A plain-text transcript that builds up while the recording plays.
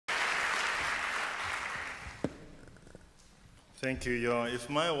Thank you, Yo. If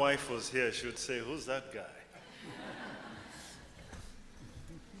my wife was here, she would say, who's that guy?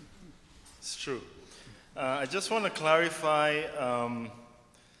 It's true. I just want to clarify,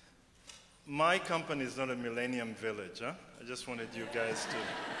 my company is not a millennium village. Huh? I just wanted you guys to.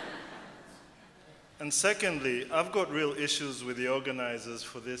 And secondly, I've got real issues with the organizers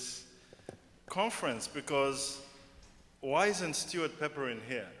for this conference because why isn't Stuart Pepper in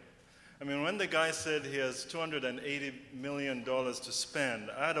here? I mean, when the guy said he has $280 million to spend,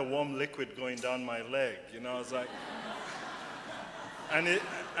 I had a warm liquid going down my leg. You know, I was like, and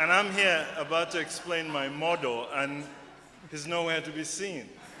I'm here about to explain my model, and he's nowhere to be seen.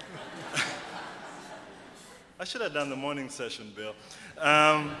 I should have done the morning session, Bill.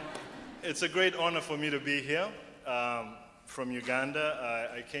 It's a great honor for me to be here from Uganda.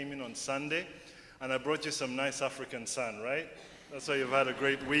 I came in on Sunday, and I brought you some nice African sun, right? That's why you've had a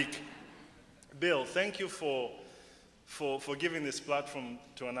great week. Bill, thank you for giving this platform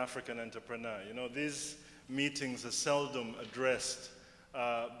to an African entrepreneur. You know, these meetings are seldom addressed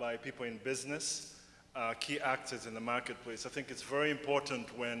by people in business, key actors in the marketplace. I think it's very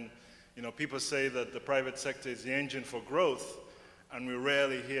important when, you know, people say that the private sector is the engine for growth, and we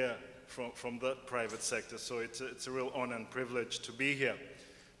rarely hear from the private sector. So it's a real honor and privilege to be here.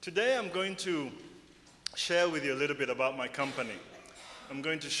 Today I'm going to share with you a little bit about my company. I'm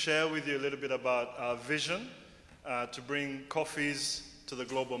going to share with you a little bit about our vision to bring coffees to the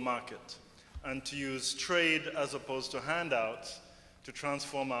global market and to use trade as opposed to handouts to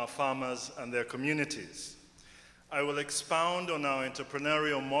transform our farmers and their communities. I will expound on our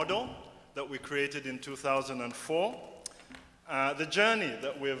entrepreneurial model that we created in 2004, the journey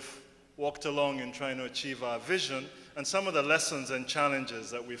that we've walked along in trying to achieve our vision, and some of the lessons and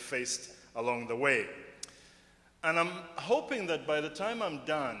challenges that we've faced along the way. And I'm hoping that by the time I'm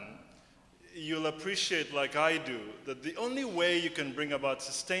done, you'll appreciate, like I do, that the only way you can bring about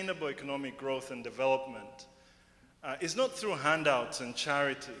sustainable economic growth and development is not through handouts and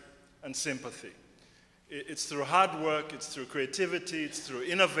charity and sympathy. It's through hard work, it's through creativity, it's through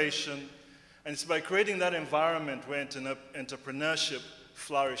innovation, and it's by creating that environment where entrepreneurship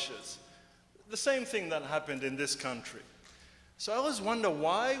flourishes. The same thing that happened in this country. So I always wonder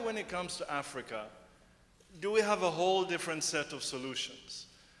why, when it comes to Africa, do we have a whole different set of solutions?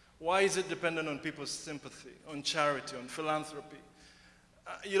 Why is it dependent on people's sympathy, on charity, on philanthropy?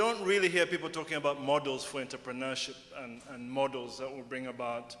 You don't really hear people talking about models for entrepreneurship and models that will bring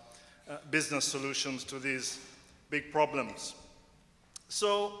about business solutions to these big problems.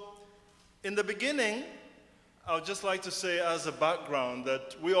 So, in the beginning, I would just like to say as a background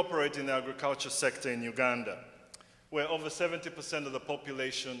that we operate in the agriculture sector in Uganda, where over 70% of the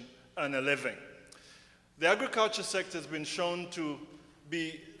population earn a living. The agriculture sector has been shown to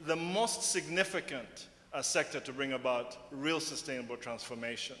be the most significant sector to bring about real sustainable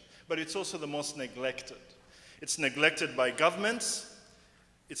transformation, but it's also the most neglected. It's neglected by governments,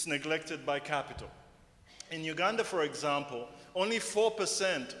 it's neglected by capital. In Uganda, for example, only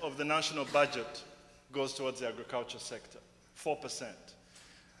 4% of the national budget goes towards the agriculture sector, 4%.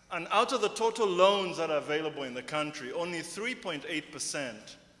 And out of the total loans that are available in the country, only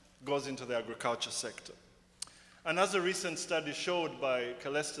 3.8% goes into the agriculture sector. And as a recent study showed by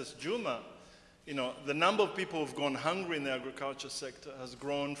Calestis Juma, you know, the number of people who've gone hungry in the agriculture sector has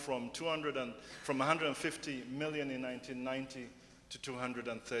grown from 150 million in 1990 to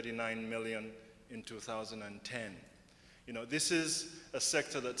 239 million in 2010. You know, this is a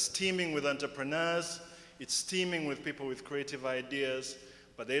sector that's teeming with entrepreneurs, it's teeming with people with creative ideas,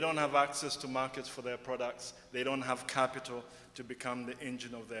 but they don't have access to markets for their products, they don't have capital to become the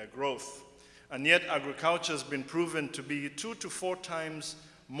engine of their growth. And yet agriculture has been proven to be 2 to 4 times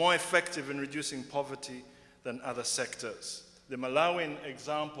more effective in reducing poverty than other sectors. The Malawian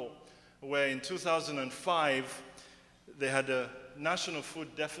example, where in 2005, they had a national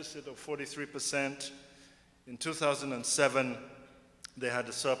food deficit of 43%. In 2007, they had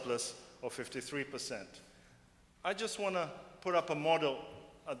a surplus of 53%. I just want to put up a model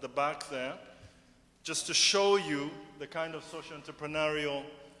at the back there, just to show you the kind of social entrepreneurial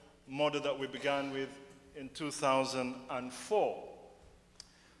model that we began with in 2004.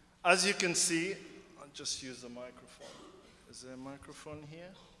 As you can see, I'll just use the microphone. Is there a microphone here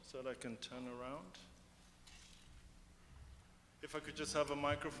so that I can turn around? If I could just have a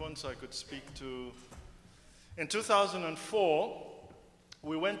microphone so I could speak to... In 2004,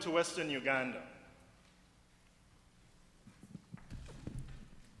 we went to Western Uganda.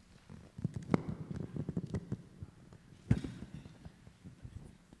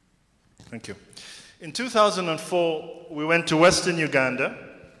 Thank you. In 2004, we went to Western Uganda.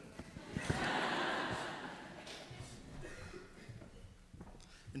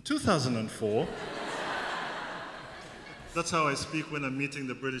 In 2004, that's how I speak when I'm meeting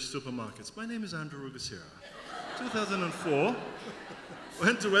the British supermarkets. My name is Andrew Rugasira. 2004,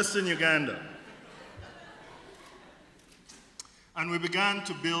 went to Western Uganda. And we began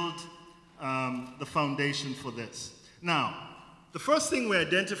to build the foundation for this. Now, the first thing we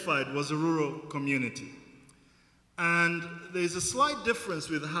identified was a rural community. And there's a slight difference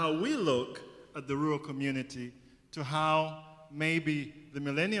with how we look at the rural community to how maybe the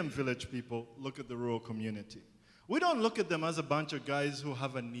Millennium Village people look at the rural community. We don't look at them as a bunch of guys who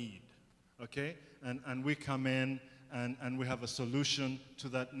have a need, okay? And we come in and we have a solution to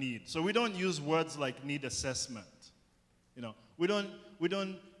that need. So we don't use words like need assessment. You know, we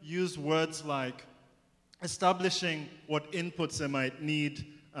don't use words like establishing what inputs they might need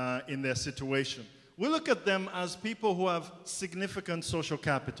in their situation. We look at them as people who have significant social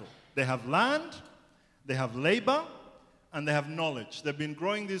capital. They have land, they have labor, and they have knowledge. They've been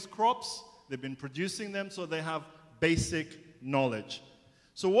growing these crops, they've been producing them, so they have basic knowledge.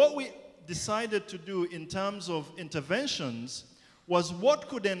 So what we decided to do in terms of interventions was what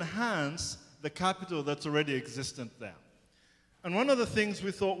could enhance the capital that's already existent there. And one of the things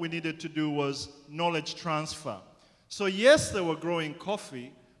we thought we needed to do was knowledge transfer. So yes, they were growing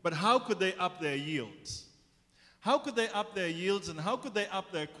coffee, but how could they up their yields? How could they up their yields and how could they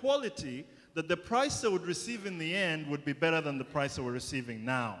up their quality that the price they would receive in the end would be better than the price they were receiving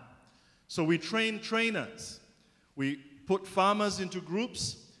now? So we trained trainers. We put farmers into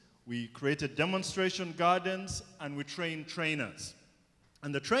groups. We created demonstration gardens, and we trained trainers.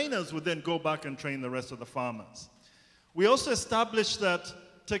 And the trainers would then go back and train the rest of the farmers. We also established that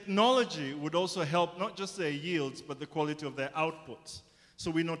technology would also help not just their yields, but the quality of their outputs. So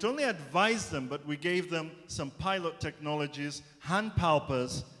we not only advised them, but we gave them some pilot technologies, hand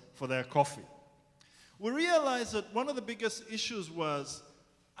palpers for their coffee. We realized that one of the biggest issues was,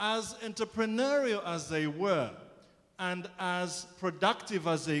 as entrepreneurial as they were, and as productive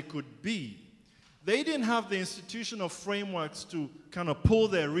as they could be, they didn't have the institutional frameworks to kind of pull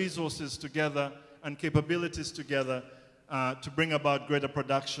their resources together and capabilities together to bring about greater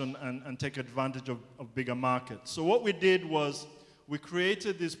production and take advantage of bigger markets. So what we did was we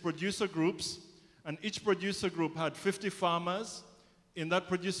created these producer groups, and each producer group had 50 farmers. In that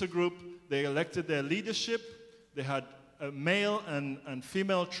producer group, they elected their leadership. They had a male and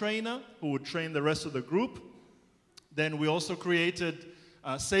female trainer who would train the rest of the group. Then we also created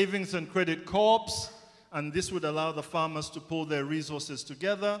savings and credit co-ops, and this would allow the farmers to pull their resources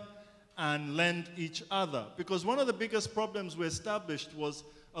together and lend each other. Because one of the biggest problems we established was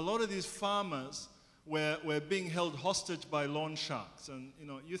a lot of these farmers were being held hostage by loan sharks. And you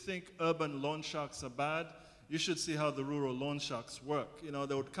know, you think urban loan sharks are bad, you should see how the rural loan sharks work. You know,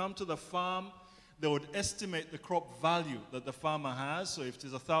 they would come to the farm, they would estimate the crop value that the farmer has. So if it's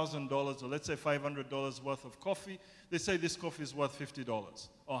 $1,000 or let's say $500 worth of coffee, they say this coffee is worth $50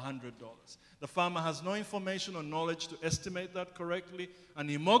 or $100. The farmer has no information or knowledge to estimate that correctly, and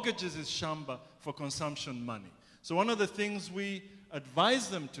he mortgages his shamba for consumption money. So one of the things we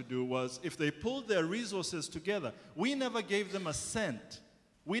advised them to do was, if they pulled their resources together, we never gave them a cent.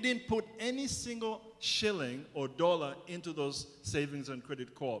 We didn't put any single shilling or dollar into those savings and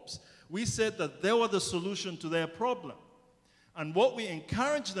credit co-ops. We said that they were the solution to their problem. And what we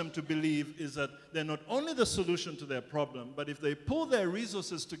encourage them to believe is that they're not only the solution to their problem, but if they pull their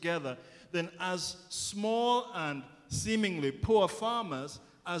resources together, then as small and seemingly poor farmers,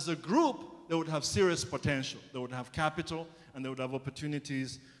 as a group, they would have serious potential. They would have capital, and they would have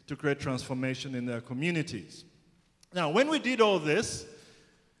opportunities to create transformation in their communities. Now, when we did all this,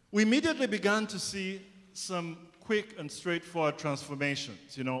 we immediately began to see some quick and straightforward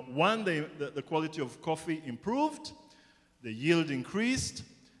transformations. You know, one, the quality of coffee improved, the yield increased,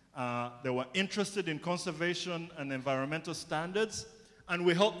 they were interested in conservation and environmental standards, and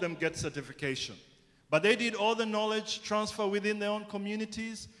we helped them get certification. But they did all the knowledge transfer within their own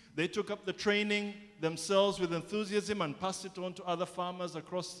communities. They took up the training themselves with enthusiasm and passed it on to other farmers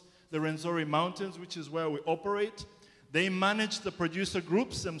across the Rwenzori Mountains, which is where we operate. They managed the producer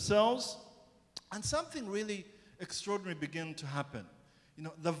groups themselves, and something really extraordinary began to happen. You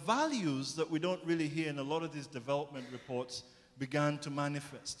know, the values that we don't really hear in a lot of these development reports began to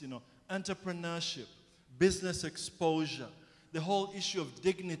manifest. You know, entrepreneurship, business exposure, the whole issue of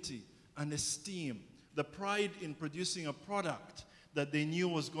dignity and esteem, the pride in producing a product that they knew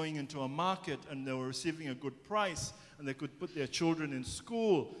was going into a market and they were receiving a good price and they could put their children in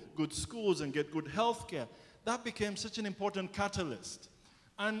school, good schools, and get good health care. That became such an important catalyst.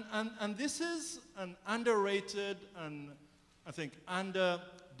 And this is an underrated and, I think,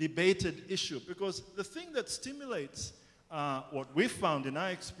 under-debated issue, because the thing that stimulates what we found in our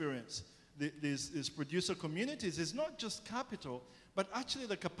experience, these producer communities is not just capital, but actually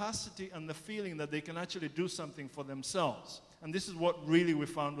the capacity and the feeling that they can actually do something for themselves. And this is what really we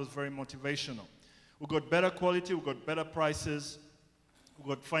found was very motivational. We got better quality, we got better prices, we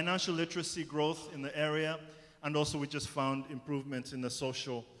got financial literacy growth in the area, and also we just found improvements in the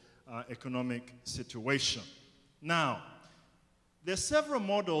social economic situation. Now, there are several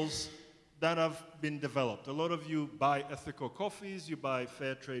models that have been developed. A lot of you buy ethical coffees, you buy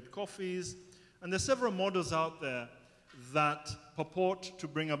fair trade coffees, and there's several models out there that purport to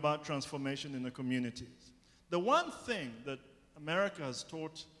bring about transformation in the communities. The one thing that America has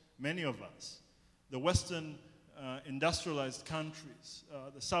taught many of us, the Western industrialized countries,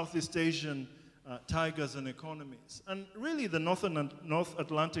 the Southeast Asian tigers and economies, and really the North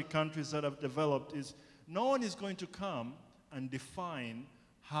Atlantic countries that have developed, is no one is going to come and define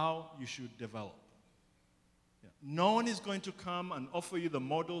how you should develop. Yeah. No one is going to come and offer you the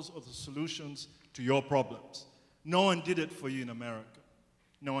models or the solutions to your problems. No one did it for you in America.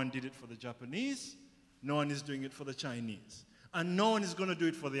 No one did it for the Japanese. No one is doing it for the Chinese. And no one is going to do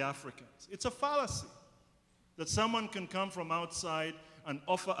it for the Africans. It's a fallacy that someone can come from outside and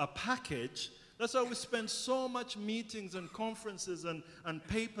offer a package. That's why we spend so much meetings and conferences and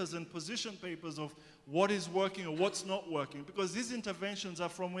papers and position papers of what is working or what's not working, because these interventions are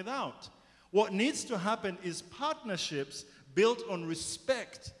from without. What needs to happen is partnerships built on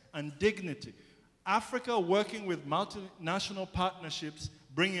respect and dignity. Africa working with multinational partnerships,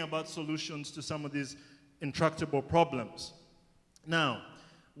 bringing about solutions to some of these intractable problems. Now,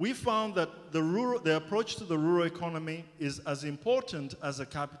 we found that the approach to the rural economy is as important as the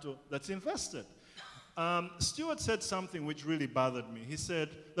capital that's invested. Stuart said something which really bothered me. He said,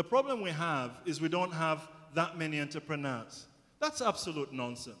 the problem we have is we don't have that many entrepreneurs. That's absolute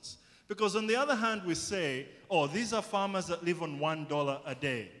nonsense. Because on the other hand, we say, oh, these are farmers that live on $1 a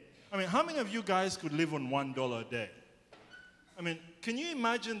day. I mean, how many of you guys could live on $1 a day? I mean, can you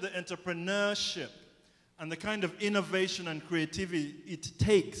imagine the entrepreneurship and the kind of innovation and creativity it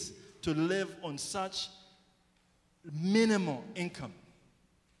takes to live on such minimal income?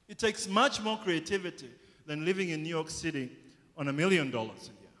 It takes much more creativity than living in New York City on $1 million a year.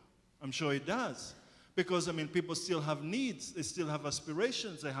 I'm sure it does. Because, I mean, people still have needs, they still have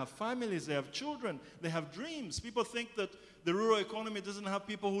aspirations, they have families, they have children, they have dreams. People think that the rural economy doesn't have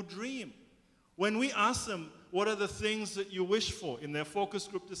people who dream. When we ask them, what are the things that you wish for in their focus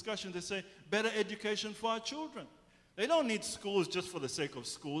group discussion, they say, better education for our children. They don't need schools just for the sake of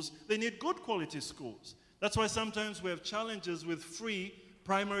schools. They need good quality schools. That's why sometimes we have challenges with free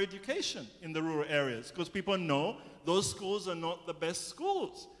primary education in the rural areas, because people know those schools are not the best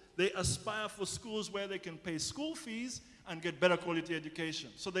schools. They aspire for schools where they can pay school fees and get better quality education.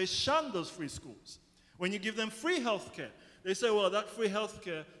 So they shun those free schools. When you give them free health care, they say, well, that free health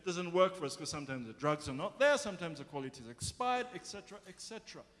care doesn't work for us because sometimes the drugs are not there, sometimes the quality is expired, etc.,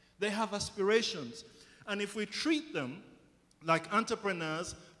 etc. They have aspirations. And if we treat them like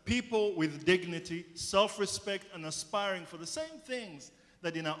entrepreneurs, people with dignity, self-respect, and aspiring for the same things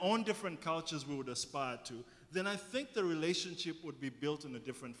that in our own different cultures we would aspire to, then I think the relationship would be built on a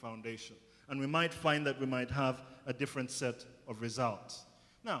different foundation. And we might find that we might have a different set of results.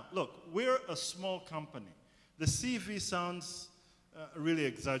 Now, look, we're a small company. The CV sounds really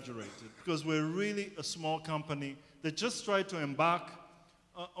exaggerated because we're really a small company that just tried to embark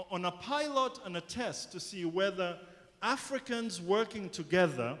on a pilot and a test to see whether Africans working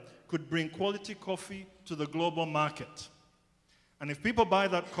together could bring quality coffee to the global market. And if people buy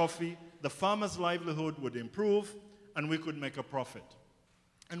that coffee, the farmer's livelihood would improve and we could make a profit.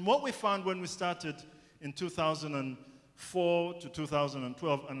 And what we found when we started in 2004 to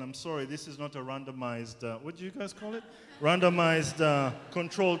 2012, and I'm sorry, this is not a randomized, what do you guys call it? Randomized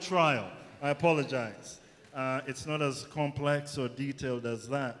controlled trial. I apologize. It's not as complex or detailed as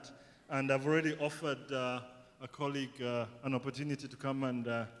that. And I've already offered a colleague an opportunity to come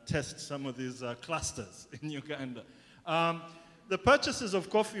and test some of these clusters in Uganda. The purchases of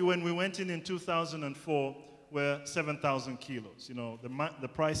coffee when we went in 2004 were 7,000 kilos. You know, the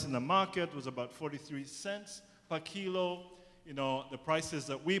price in the market was about 43 cents per kilo. You know, the prices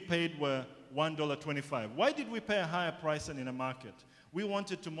that we paid were $1.25. Why did we pay a higher price than in the market? We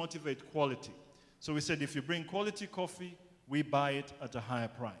wanted to motivate quality. So we said, if you bring quality coffee, we buy it at a higher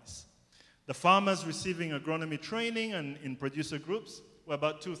price. The farmers receiving agronomy training and in producer groups were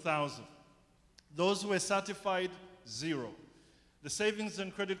about 2,000. Those who were certified, 0. The savings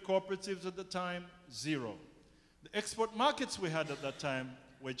and credit cooperatives at the time, 0. The export markets we had at that time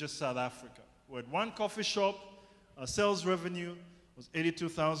were just South Africa. We had one coffee shop, our sales revenue was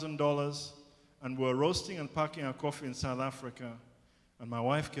 $82,000, and we were roasting and packing our coffee in South Africa, and my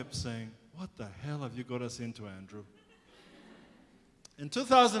wife kept saying, "What the hell have you got us into, Andrew?" In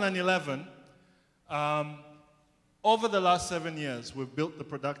 2011, over the last 7 years, we've built the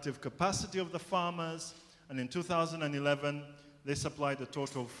productive capacity of the farmers, and in 2011, they supplied a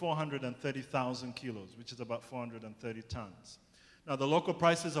total of 430,000 kilos, which is about 430 tons. Now, the local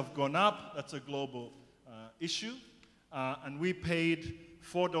prices have gone up. That's a global issue. And we paid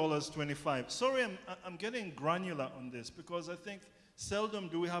 $4.25. Sorry, I'm getting granular on this because I think seldom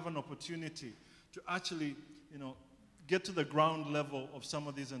do we have an opportunity to actually, get to the ground level of some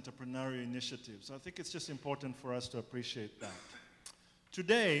of these entrepreneurial initiatives. So I think it's just important for us to appreciate that.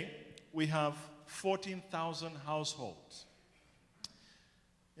 Today, we have 14,000 households.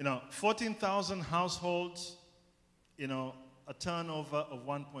 14,000 households, a turnover of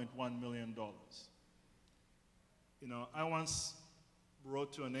 $1.1 million. I once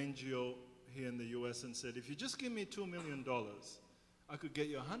wrote to an NGO here in the US and said, if you just give me $2 million, I could get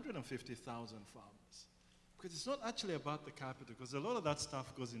you 150,000 farmers. Because it's not actually about the capital, because a lot of that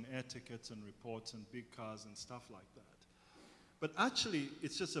stuff goes in air tickets and reports and big cars and stuff like that. But actually,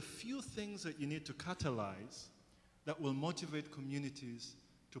 it's just a few things that you need to catalyze that will motivate communities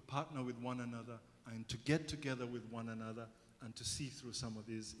to partner with one another and to get together with one another and to see through some of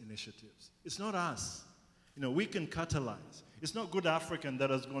these initiatives. It's not us. We can catalyze. It's not Good African that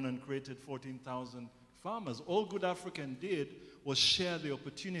has gone and created 14,000 farmers. All Good African did was share the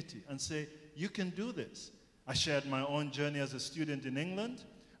opportunity and say, you can do this. I shared my own journey as a student in England.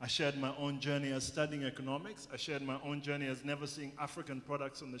 I shared my own journey as studying economics. I shared my own journey as never seeing African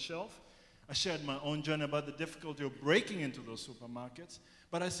products on the shelf. I shared my own journey about the difficulty of breaking into those supermarkets.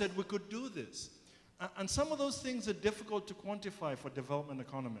 But I said we could do this. And some of those things are difficult to quantify for development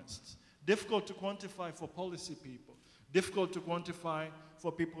economists, difficult to quantify for policy people, difficult to quantify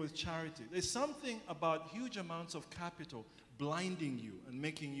for people with charity. There's something about huge amounts of capital blinding you and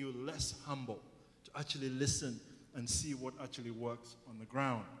making you less humble to actually listen and see what actually works on the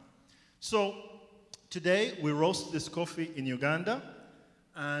ground. So today we roast this coffee in Uganda,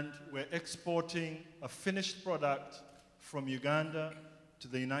 and we're exporting a finished product from Uganda to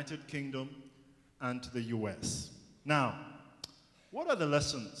the United Kingdom and to the US. Now, what are the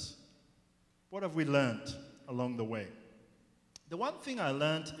lessons? What have we learned along the way? The one thing I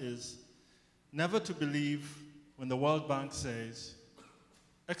learned is never to believe when the World Bank says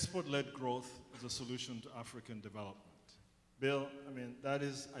export-led growth is a solution to African development. Bill, that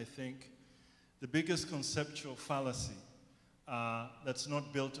is, I think, the biggest conceptual fallacy that's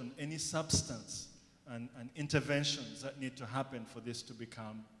not built on any substance and interventions that need to happen for this to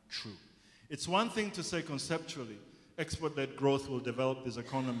become true. It's one thing to say conceptually, export-led growth will develop these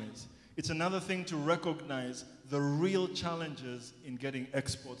economies. It's another thing to recognize the real challenges in getting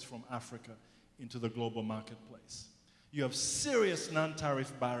exports from Africa into the global marketplace. You have serious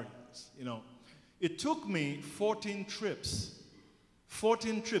non-tariff barriers. It took me 14 trips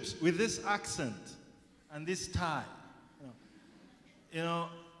with this accent and this tie.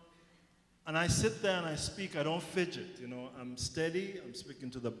 And I sit there and I speak, I don't fidget, I'm steady, I'm speaking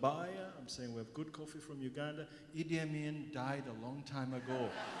to the buyer, I'm saying we have good coffee from Uganda. Idi Amin died a long time ago.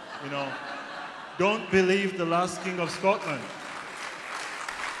 Don't believe the last king of Scotland.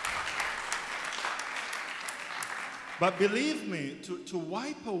 But believe me, to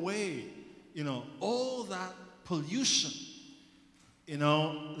wipe away, all that pollution,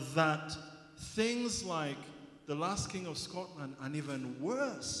 that things like the last king of Scotland and even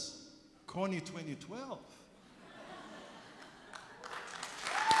worse, Connie 2012.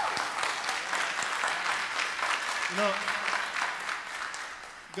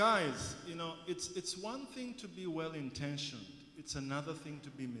 Guys, it's one thing to be well-intentioned. It's another thing to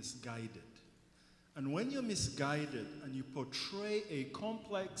be misguided. And when you're misguided and you portray a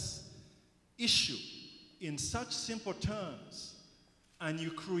complex issue in such simple terms, and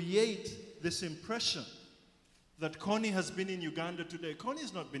you create this impression that Connie has been in Uganda today.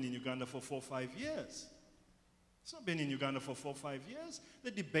 Connie's not been in Uganda for 4 or 5 years. It's not been in Uganda for 4 or 5 years.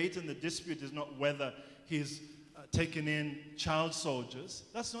 The debate and the dispute is not whether he's taken in child soldiers.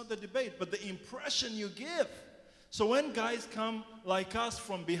 That's not the debate, but the impression you give. So when guys come like us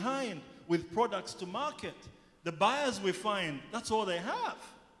from behind with products to market, the buyers we find, that's all they have.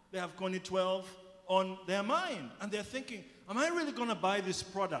 They have Connie 12 on their mind, and they're thinking, am I really going to buy this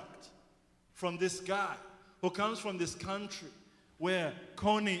product from this guy who comes from this country where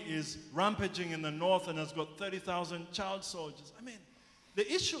Connie is rampaging in the north and has got 30,000 child soldiers? The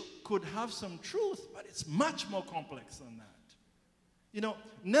issue could have some truth, but it's much more complex than that.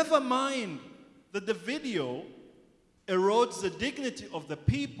 Never mind that the video erodes the dignity of the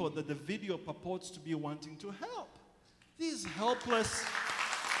people that the video purports to be wanting to help. These helpless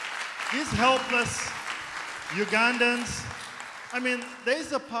Ugandans. I mean,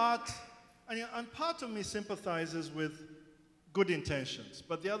 there's a part, and part of me sympathizes with good intentions,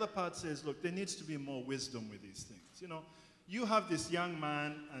 but the other part says, look, there needs to be more wisdom with these things. You know, you have this young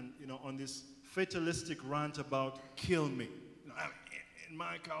man, and you know, on this fatalistic rant about kill me. You know, in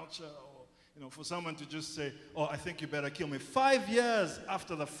my culture, or you know, for someone to just say, oh, I think you better kill me 5 years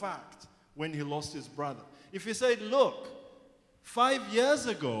after the fact when he lost his brother. If he said, look, 5 years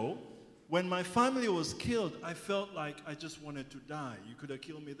ago, when my family was killed, I felt like I just wanted to die. You could have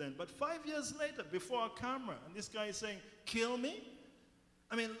killed me then. But 5 years later, before a camera, and this guy is saying, kill me?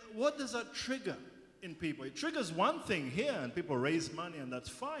 I mean, what does that trigger in people? It triggers one thing here, and people raise money, and that's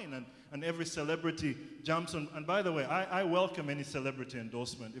fine, and every celebrity jumps on. And by the way, I welcome any celebrity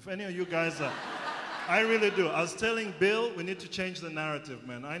endorsement. If any of you guys are, I really do. I was telling Bill, we need to change the narrative,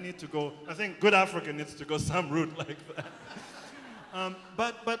 man. I need to go, I think Good Africa needs to go some route like that.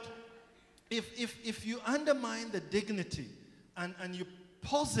 But if you undermine the dignity and you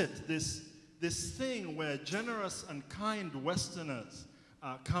posit this thing where generous and kind Westerners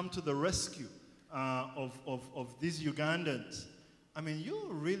come to the rescue of these Ugandans, I mean,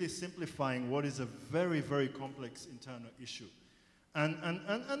 you're really simplifying what is a very, very complex internal issue.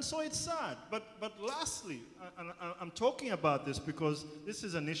 And so it's sad. But lastly, I'm talking about this because this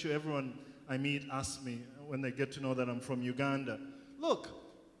is an issue everyone I meet asks me when they get to know that I'm from Uganda. Look,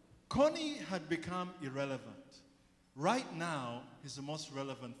 Connie had become irrelevant. Right now, he's the most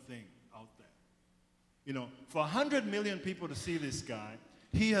relevant thing out there. You know, for 100 million people to see this guy,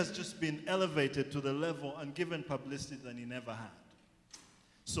 he has just been elevated to the level and given publicity that he never had.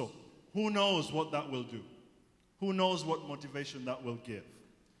 So, who knows what that will do? Who knows what motivation that will give?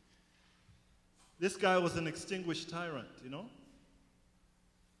 This guy was an extinguished tyrant, you know?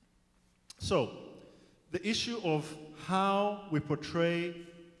 So, the issue of how we portray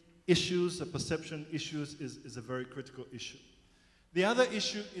issues, the perception issues, is a very critical issue. The other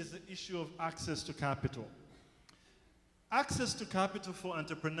issue is the issue of access to capital. Access to capital for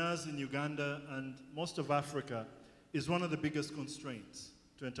entrepreneurs in Uganda and most of Africa is one of the biggest constraints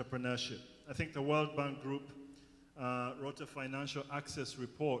to entrepreneurship. I think the World Bank Group wrote a financial access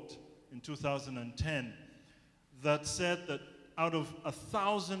report in 2010 that said that out of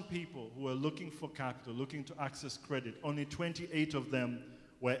 1,000 people who were looking for capital, looking to access credit, only 28 of them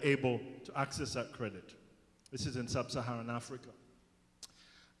were able to access that credit. This is in sub-Saharan Africa.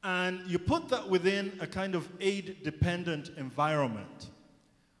 And you put that within a kind of aid-dependent environment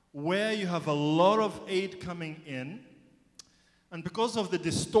where you have a lot of aid coming in, and because of the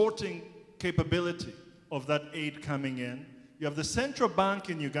distorting capability of that aid coming in, you have the central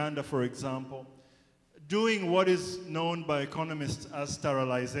bank in Uganda, for example, doing what is known by economists as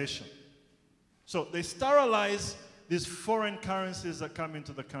sterilization. So they sterilize these foreign currencies that come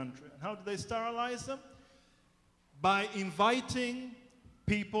into the country. And how do they sterilize them? By inviting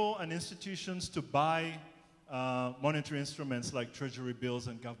people and institutions to buy monetary instruments like treasury bills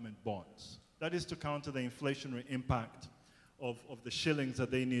and government bonds. That is to counter the inflationary impact of the shillings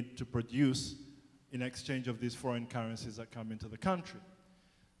that they need to produce in exchange of these foreign currencies that come into the country.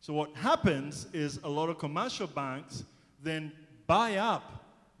 So what happens is a lot of commercial banks then buy up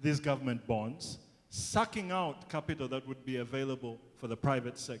these government bonds, sucking out capital that would be available for the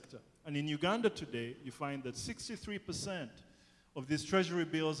private sector. And in Uganda today, you find that 63% of these treasury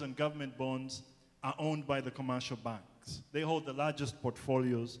bills and government bonds are owned by the commercial banks. They hold the largest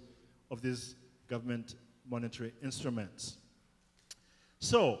portfolios of these government monetary instruments.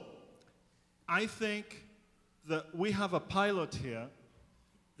 So, I think that we have a pilot here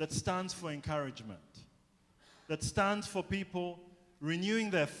that stands for encouragement, that stands for people renewing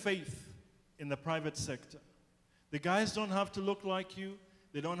their faith in the private sector. The guys don't have to look like you,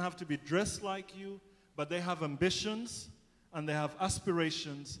 they don't have to be dressed like you, but they have ambitions and they have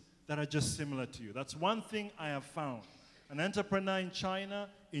aspirations that are just similar to you. That's one thing I have found. An entrepreneur in China,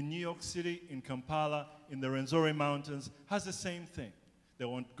 in New York City, in Kampala, in the Rwenzori Mountains has the same thing. They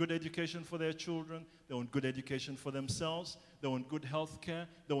want good education for their children, they want good education for themselves, they want good health care,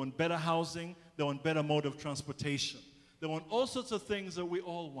 they want better housing, they want better mode of transportation. They want all sorts of things that we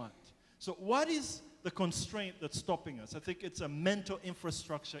all want. So what is the constraint that's stopping us? I think it's a mental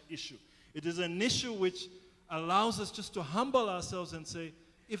infrastructure issue. It is an issue which allows us just to humble ourselves and say,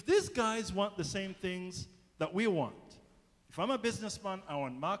 if these guys want the same things that we want, if I'm a businessman, I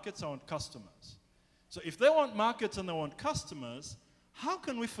want markets, I want customers. So if they want markets and they want customers, how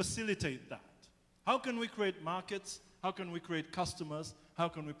can we facilitate that? How can we create markets? How can we create customers? How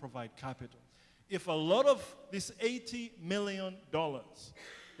can we provide capital? if a lot of this $80 million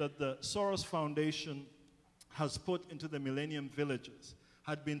that the Soros Foundation has put into the Millennium Villages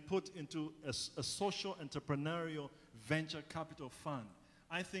had been put into a social entrepreneurial venture capital fund,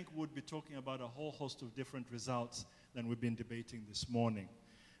 I think we'd be talking about a whole host of different results than we've been debating this morning.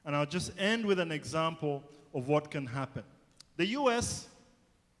 And I'll just end with an example of what can happen. The US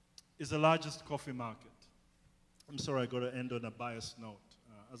is the largest coffee market. I'm sorry, I got to end on a biased note.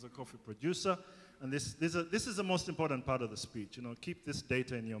 As a coffee producer, and this is the most important part of the speech, you know, keep this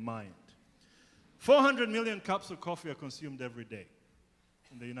data in your mind. 400 million cups of coffee are consumed every day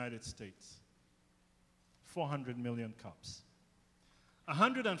in the United States. 400 million cups.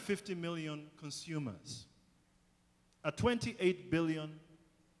 150 million consumers. A $28 billion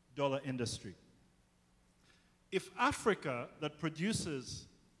industry. If Africa, that produces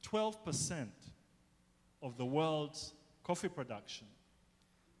 12% of the world's coffee production,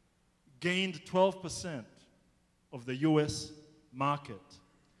 gained 12% of the US market,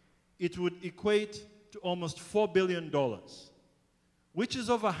 it would equate to almost $4 billion, which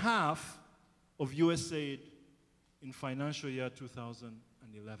is over half of US aid in financial year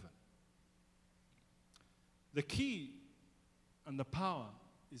 2011. The key and the power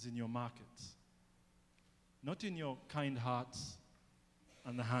is in your markets, not in your kind hearts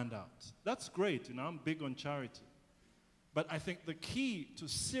and the handouts. That's great, you know, I'm big on charity. But I think the key to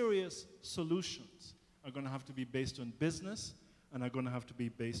serious solutions are going to have to be based on business and are going to have to be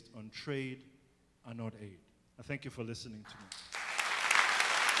based on trade and not aid. I thank you for listening to me.